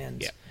 right?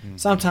 And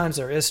sometimes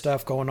there is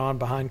stuff going on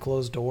behind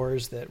closed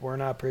doors that we're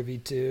not privy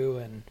to,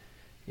 and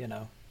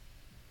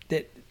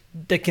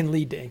that can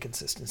lead to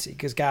inconsistency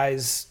because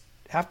guys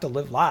have to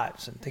live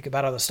lives and think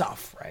about other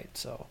stuff, right?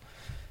 So.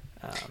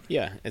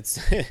 Yeah, it's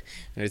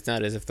it's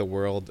not as if the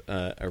world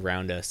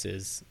around us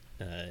is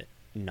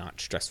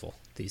not stressful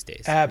these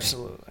days.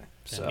 Absolutely.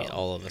 I mean,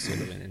 all of us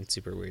live in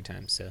super weird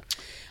times. So,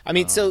 I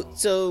mean,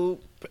 so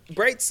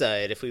bright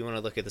side, if we want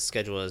to look at the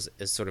schedule as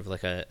sort of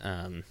like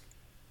a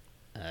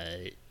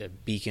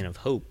beacon of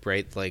hope,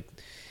 right? Like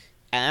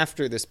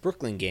after this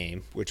Brooklyn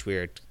game, which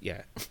we're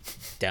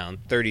down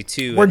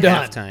 32 We're at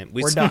done. halftime.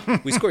 We're done.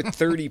 We scored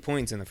 30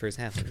 points in the first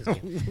half of this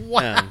game.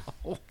 Wow.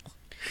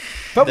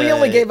 But we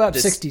only gave up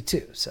this-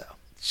 62, so.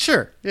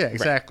 Sure. Yeah.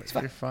 Exactly.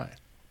 You're fine.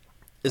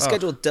 The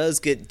schedule does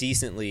get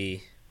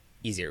decently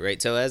easier, right?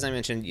 So as I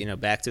mentioned,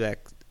 back-to-back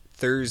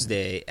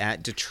Thursday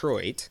at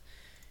Detroit,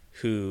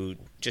 who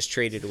just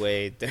traded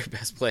away their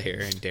best player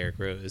in Derrick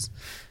Rose.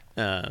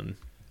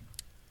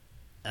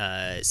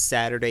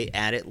 Saturday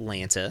at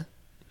Atlanta,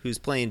 who's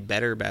playing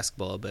better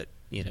basketball, but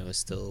is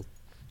still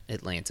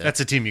Atlanta. That's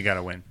a team you got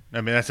to win.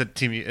 I mean, that's a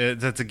team.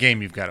 That's a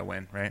game you've got to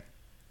win, right?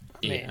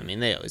 Yeah, I mean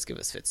they always give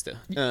us fits though.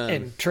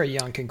 And Trey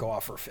Young can go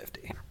off for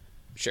 50.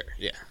 Sure,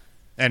 yeah.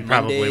 And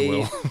probably Monday,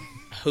 will.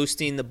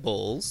 hosting the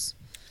Bulls.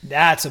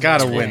 That's a Got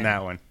to must win win.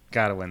 that one.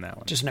 Got to win that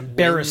one. Just an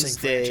embarrassing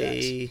franchise.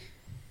 Wednesday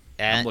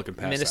at looking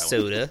past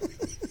Minnesota.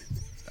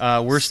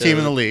 Worst team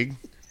in the league.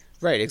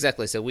 Right,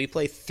 exactly. So we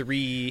play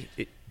 3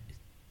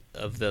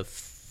 of the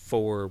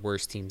 4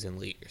 worst teams in the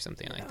league or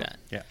something like that.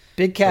 Yeah.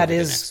 Big Cat over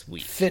the is next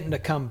week. fitting to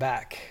come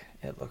back,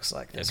 it looks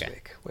like, this Okay.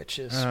 week, which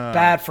is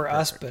bad for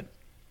us, but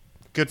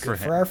Good for good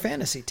him. for our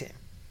fantasy team,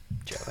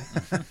 Joey.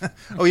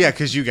 Oh yeah,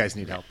 because you guys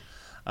need help.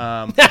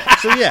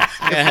 So yeah.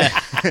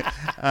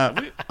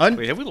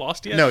 Wait, have we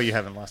lost yet? No, you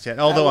haven't lost yet.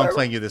 Although I'm we're-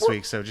 playing you this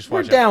week, so just We're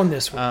watch out. down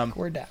this week.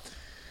 We're down.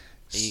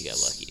 You got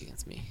lucky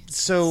against me.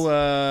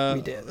 So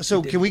We did. So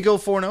We did. can we go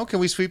 4-0? Can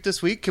we sweep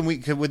this week?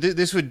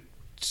 This would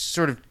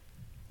sort of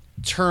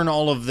turn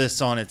all of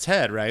this on its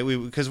head, right?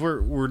 Because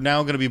we're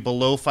now going to be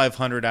below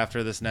 500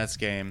 after this Nets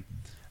game,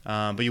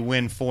 but you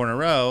win 4 in a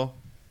row,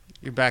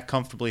 you're back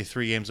comfortably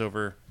 3 games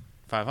over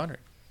 500,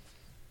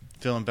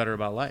 feeling better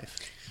about life.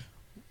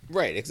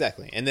 Right,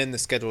 exactly. And then the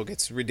schedule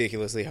gets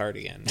ridiculously hard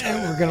again.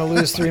 And we're going to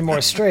lose 3 more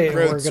straight, and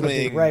Road we're going to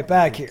be swing, right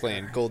back here.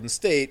 playing Golden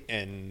State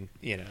and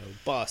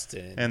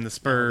Boston And the all these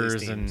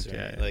Spurs teams,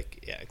 and- right?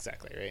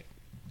 Exactly, right.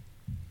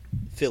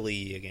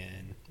 Philly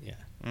again,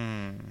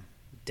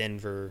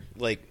 Denver,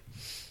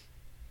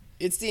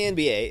 it's the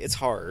NBA. It's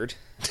hard.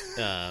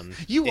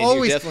 You and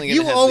always you're definitely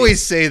gonna have always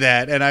these- say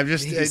that, and I'm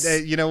just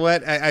these- you know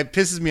what? It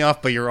pisses me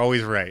off, but you're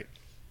always right.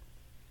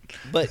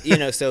 But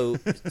so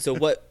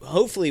what?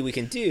 Hopefully, we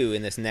can do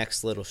in this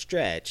next little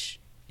stretch,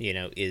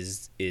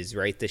 is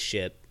right the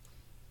ship.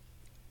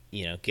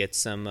 Get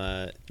some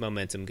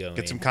momentum going.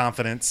 Get some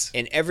confidence.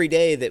 And every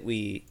day that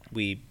we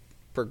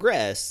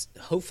progress,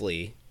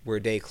 hopefully, we're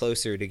a day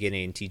closer to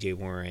getting T.J.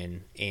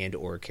 Warren and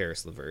or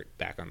Karis LeVert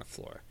back on the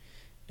floor,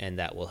 and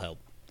that will help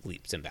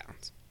leaps and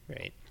bounds,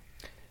 right?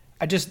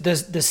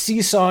 The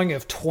seesawing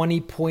of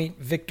 20-point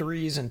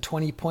victories and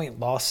 20-point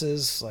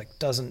losses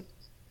doesn't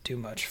do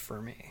much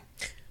for me.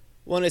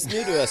 Well, and it's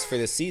new to us for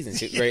this season,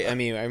 too, right? I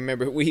mean, I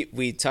remember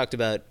we talked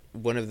about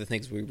one of the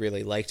things we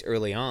really liked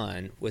early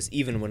on was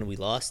even when we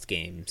lost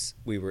games,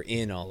 we were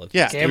in all of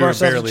Yeah, these. Gave we were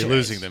ourselves a barely chance.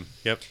 losing them.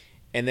 Yep.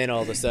 And then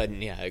all of a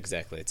sudden, yeah,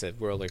 exactly. It's a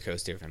roller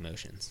coaster of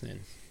emotions.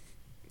 And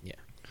yeah.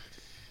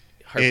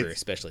 Harper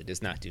especially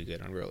does not do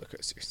good on roller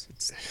coasters.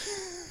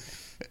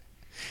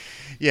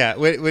 Yeah,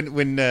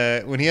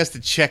 when he has to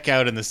check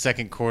out in the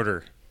second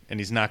quarter and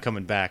he's not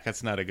coming back,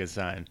 that's not a good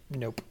sign.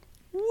 Nope.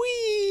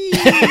 Whee!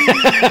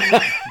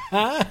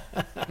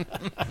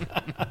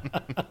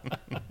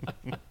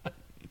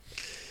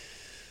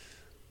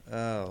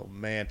 Oh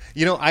man,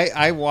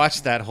 I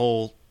watched that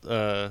whole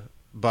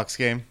Bucks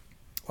game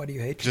Why do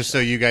you hate just so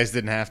you guys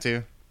didn't have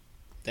to.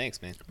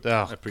 Thanks, man. Oh,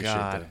 I appreciate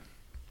God. that.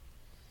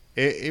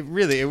 It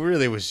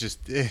really was just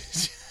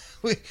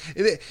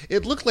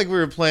it looked like we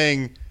were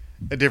playing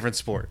a different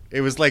sport.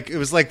 It was like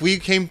we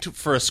came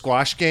for a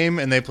squash game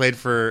and they played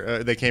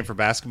for they came for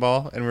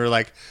basketball and we were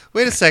like,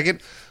 wait a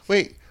second,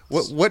 wait,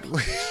 what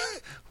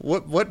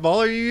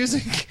ball are you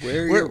using?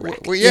 Where are your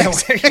rackets? Yeah,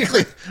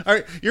 exactly.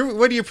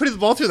 What are you putting the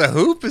ball through the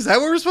hoop? Is that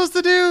what we're supposed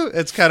to do?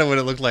 That's kind of what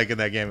it looked like in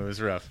that game. It was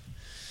rough.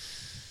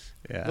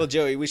 Yeah. Well,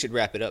 Joey, we should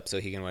wrap it up so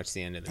he can watch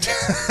the end of the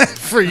match.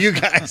 For you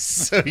guys,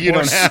 so you Or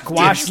don't have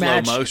squash slow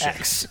match motion.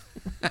 X.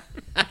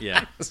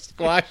 Yeah. to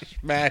squash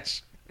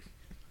match.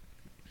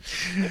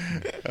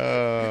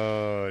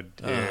 Oh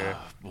dear.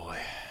 Oh, boy.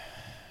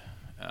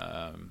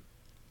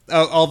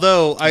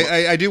 Although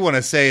I do want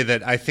to say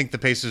that I think the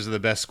Pacers are the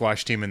best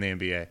squash team in the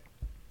NBA.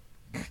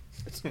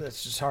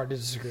 That's just hard to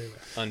disagree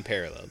with.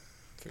 Unparalleled,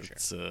 for sure.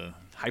 It's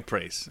high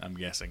praise, I'm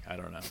guessing. I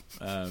don't know.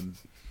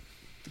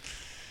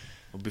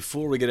 Well,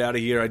 before we get out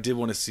of here, I did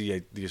want to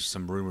see there's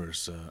some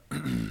rumors.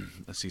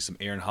 I see some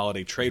Aaron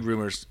Holiday trade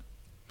rumors.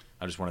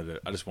 I just wanted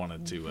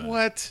to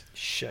What?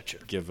 Shut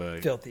your give a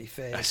filthy I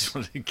face. just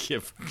wanted to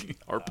give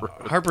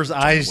Harper's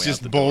eyes way just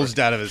out the door. bulged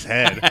out of his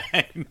head.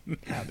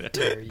 How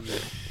dare you?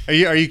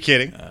 Are you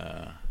kidding?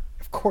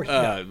 Of course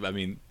not. I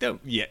mean,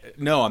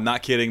 no, I'm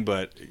not kidding,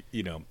 but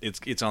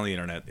it's on the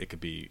internet. It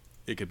could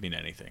mean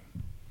anything.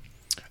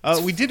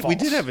 We did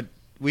false. have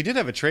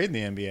a trade in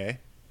the NBA.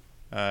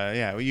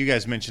 Yeah, well, you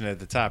guys mentioned it at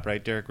the top,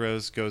 right? Derrick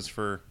Rose goes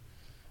for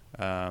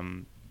a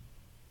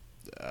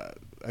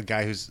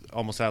guy who's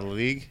almost out of the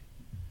league.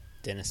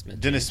 Dennis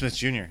Smith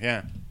Jr.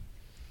 Yeah,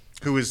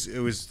 it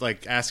was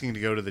like asking to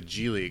go to the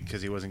G League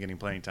because he wasn't getting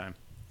playing time.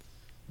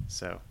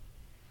 So,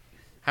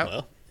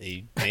 Well,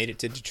 he made it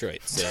to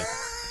Detroit, so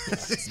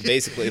it's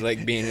basically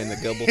like being in the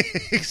Gubble.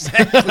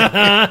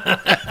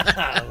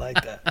 I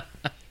like that.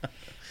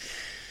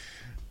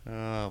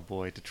 Oh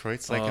boy,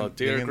 Detroit's like being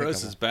Derrick in the Rose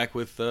double. is back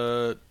with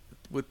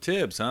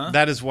Tibbs, huh?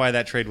 That is why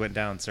that trade went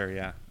down, sir.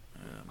 Yeah,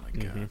 Oh my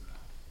god.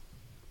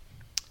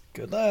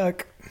 Good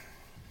luck.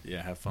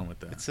 Yeah, have fun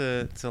with that.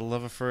 it's a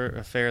love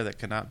affair that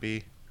cannot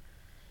be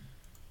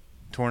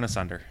torn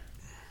asunder.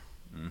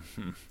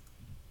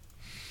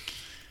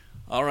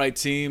 All right,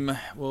 team.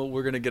 Well,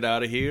 we're gonna get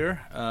out of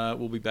here.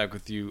 We'll be back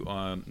with you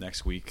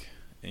next week,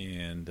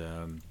 and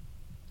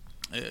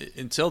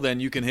until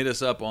then, you can hit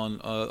us up on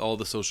all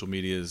the social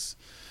medias.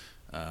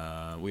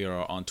 We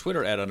are on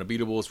Twitter at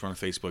Undebeatables. We're on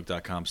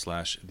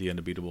Facebook.com/The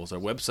Undebeatables. Our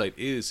website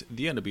is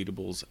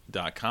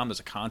TheUndebeatables.com. There's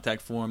a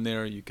contact form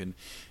there. You can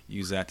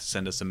use that to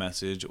send us a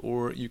message,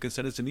 or you can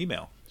send us an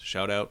email.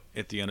 Shout out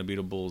at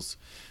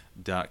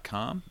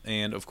TheUndebeatables.com.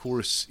 And of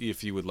course,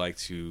 if you would like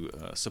to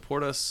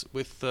support us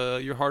with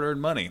your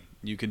hard-earned money,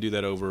 you can do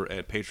that over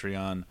at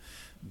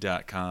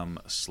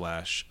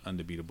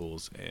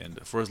Patreon.com/Undebeatables. And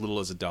for as little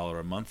as $1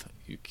 a month,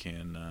 you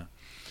can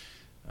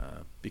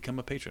become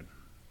a patron.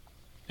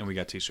 And we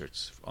got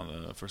T-shirts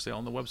for sale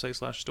on the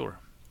website/store.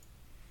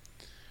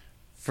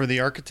 For the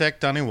architect,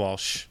 Donnie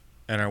Walsh,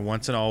 and our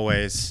once and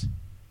always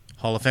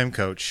Hall of Fame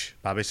coach,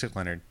 Bobby Sick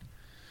Leonard.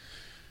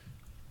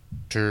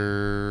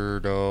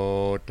 Turn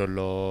out the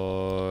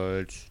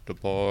lights, the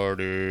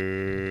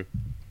party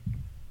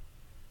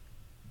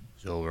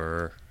is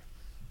over.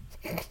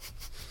 It's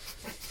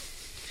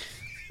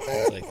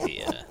like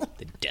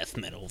the death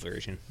metal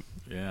version.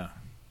 Yeah.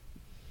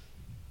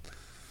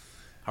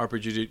 Harper,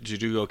 did you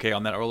do okay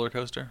on that roller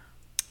coaster?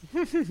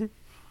 I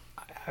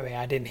mean,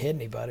 I didn't hit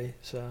anybody,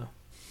 so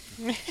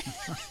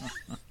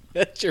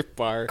That's your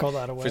bar Call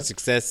that a for win.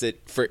 success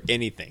for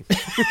anything.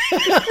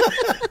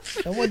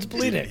 no one's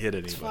bleeding. Didn't hit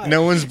It's anybody. fine.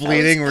 No one's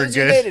bleeding. How We're was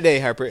your day good. today,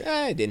 Harper.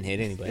 I didn't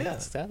hit anybody. Yeah.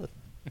 That's solid.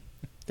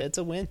 That's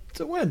a win. It's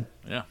a win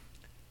Yeah.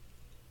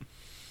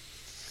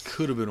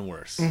 Could have been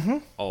worse.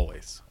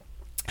 Always.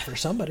 for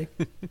somebody.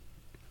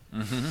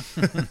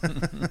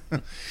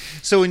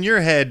 So in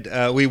your head,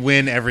 we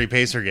win every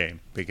Pacer game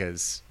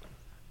because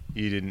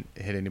you didn't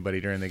hit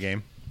anybody during the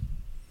game.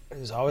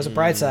 There's always a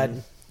bright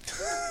side.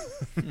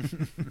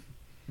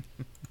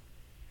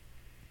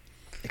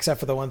 Except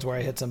for the ones where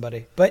I hit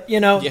somebody. But,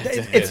 Yeah,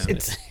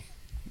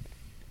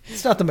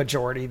 it's not the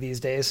majority these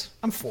days.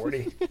 I'm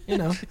 40, you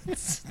know.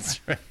 That's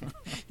right.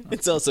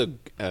 It's also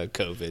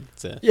COVID.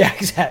 So Yeah,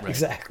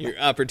 exactly. your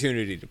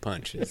opportunity to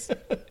punch is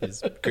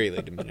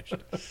greatly diminished.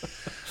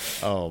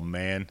 Oh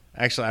man,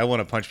 actually, I want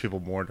to punch people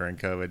more during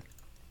COVID.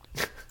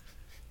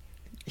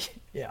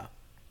 Yeah.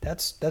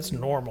 That's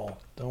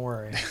normal. Don't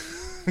worry.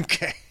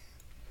 Okay.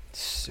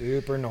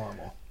 Super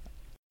normal.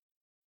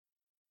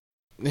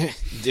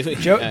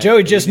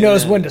 Joey Just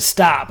knows when to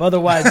stop.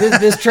 Otherwise,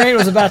 this train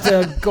was about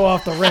to go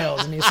off the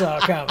rails, and he saw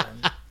it coming.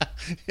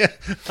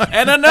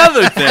 And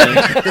another thing.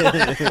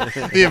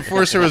 The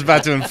enforcer was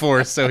about to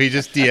enforce, so he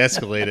just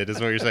de-escalated, is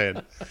what you're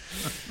saying.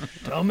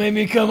 Don't make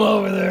me come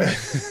over there.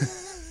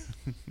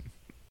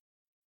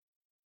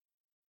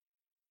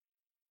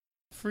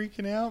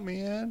 Freaking out,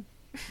 man.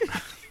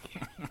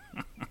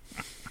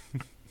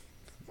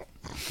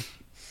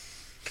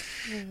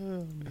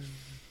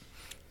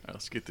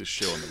 Let's get this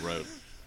show on the road.